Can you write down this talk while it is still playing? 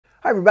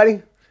Hi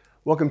everybody,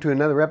 welcome to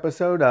another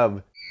episode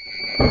of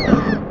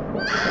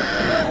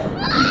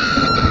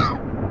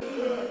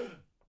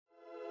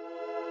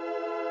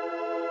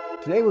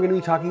Today we're going to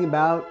be talking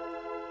about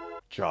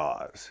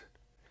Jaws.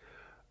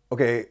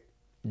 Okay,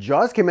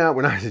 Jaws came out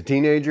when I was a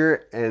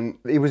teenager and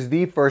it was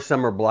the first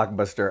summer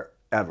blockbuster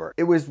ever.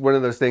 It was one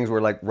of those things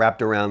where like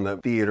wrapped around the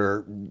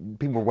theater,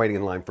 people were waiting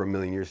in line for a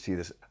million years to see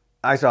this.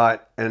 I saw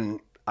it and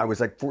I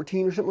was like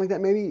 14 or something like that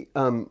maybe,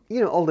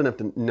 old enough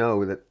to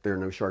know that there are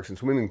no sharks in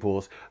swimming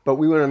pools, but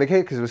we went on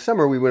vacation, because it was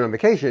summer, we went on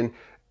vacation.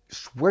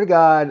 Swear to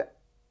God,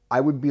 I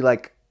would be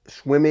like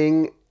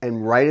swimming,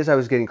 and right as I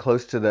was getting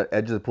close to the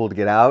edge of the pool to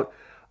get out,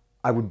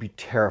 I would be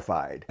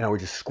terrified, and I would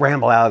just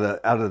scramble out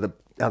of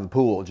the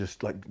pool,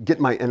 just like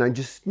and I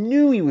just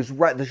knew he was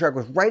right, the shark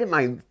was right at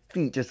my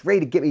feet, just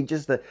ready to get me,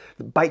 just the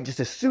bite, just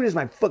as soon as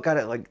my foot got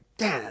it, like,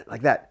 damn it,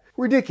 like that.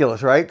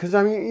 Ridiculous, right? Because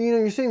I mean,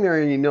 you're sitting there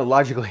and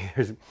logically,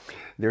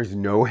 there's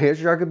no way a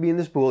shark could be in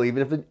this pool,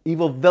 even if an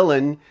evil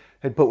villain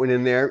had put one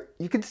in there,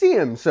 you could see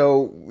him.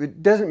 So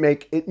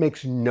it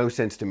makes no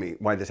sense to me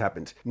why this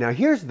happens. Now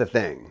here's the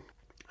thing.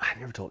 I've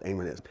never told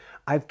anyone this.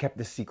 I've kept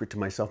this secret to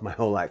myself my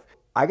whole life.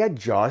 I got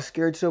Jaws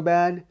scared so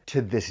bad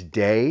to this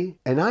day,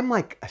 and I'm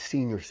like a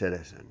senior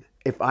citizen.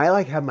 If I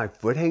like have my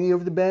foot hanging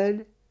over the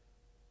bed,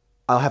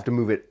 I'll have to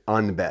move it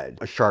on the bed.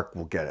 A shark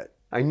will get it.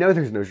 I know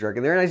there's no shark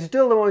in there, and I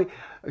still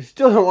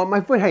don't want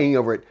my foot hanging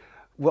over it.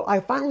 Well, I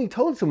finally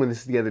told someone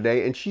this the other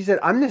day, and she said,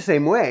 I'm the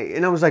same way.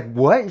 And I was like,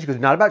 what? And she goes,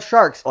 not about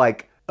sharks.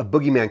 Like, a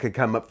boogeyman could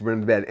come up from under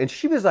the bed. And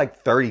she was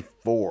like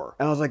 34.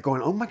 And I was like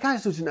going, oh my God,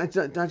 so it's not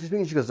just me.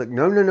 And she goes like,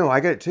 no, I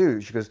get it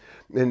too. She goes,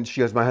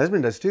 my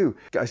husband does too.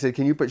 I said,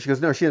 can you put, she goes,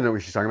 no, she doesn't know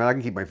what she's talking about. I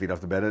can keep my feet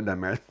off the bed. It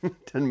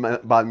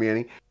doesn't bother me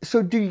any.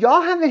 So do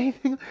y'all have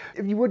anything,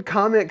 if you would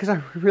comment, because I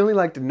really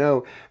like to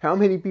know how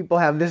many people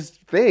have this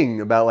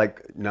thing about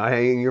like not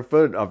hanging your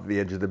foot off the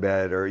edge of the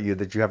bed, or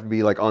that you have to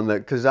be like on the,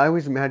 because I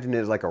always imagine it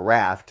as like a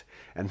raft,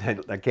 and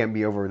then I can't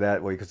be over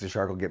that way because the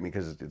shark will get me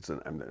because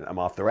I'm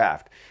off the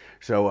raft.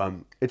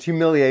 So it's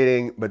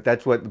humiliating, but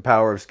that's what the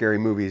power of scary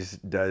movies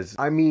does.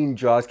 I mean,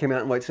 Jaws came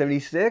out in what,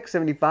 76,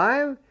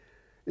 75?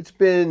 It's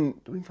been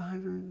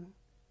 25 or,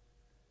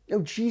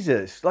 oh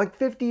Jesus, like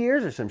 50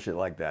 years or some shit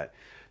like that.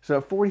 So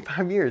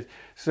 45 years.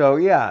 So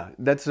yeah,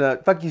 that's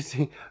fuck you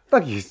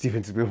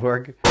Steven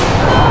Spielberg.